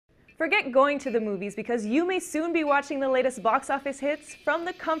Forget going to the movies because you may soon be watching the latest box office hits from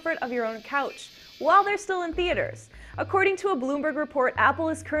the comfort of your own couch while they're still in theaters. According to a Bloomberg report, Apple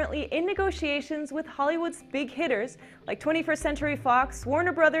is currently in negotiations with Hollywood's big hitters like 21st Century Fox,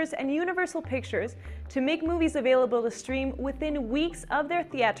 Warner Brothers, and Universal Pictures to make movies available to stream within weeks of their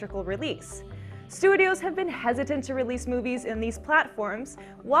theatrical release. Studios have been hesitant to release movies in these platforms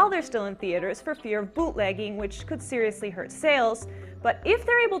while they're still in theaters for fear of bootlegging, which could seriously hurt sales. But if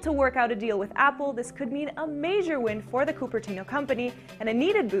they're able to work out a deal with Apple, this could mean a major win for the Cupertino company and a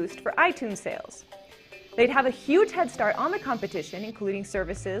needed boost for iTunes sales. They'd have a huge head start on the competition, including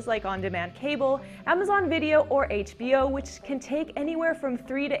services like on-demand cable, Amazon Video, or HBO, which can take anywhere from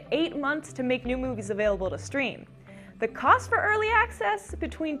 3 to 8 months to make new movies available to stream. The cost for early access?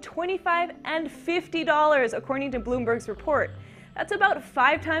 Between $25 and $50, according to Bloomberg's report. That's about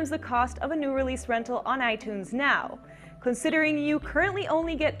 5 times the cost of a new release rental on iTunes now. Considering you currently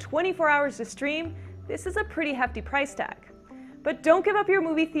only get 24 hours to stream, this is a pretty hefty price tag. But don't give up your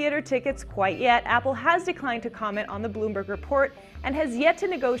movie theater tickets quite yet. Apple has declined to comment on the Bloomberg report and has yet to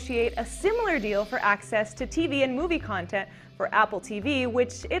negotiate a similar deal for access to TV and movie content for Apple TV,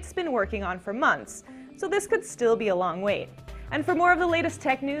 which it's been working on for months. So this could still be a long wait. And for more of the latest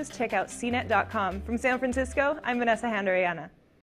tech news, check out CNET.com. From San Francisco, I'm Vanessa Handariana.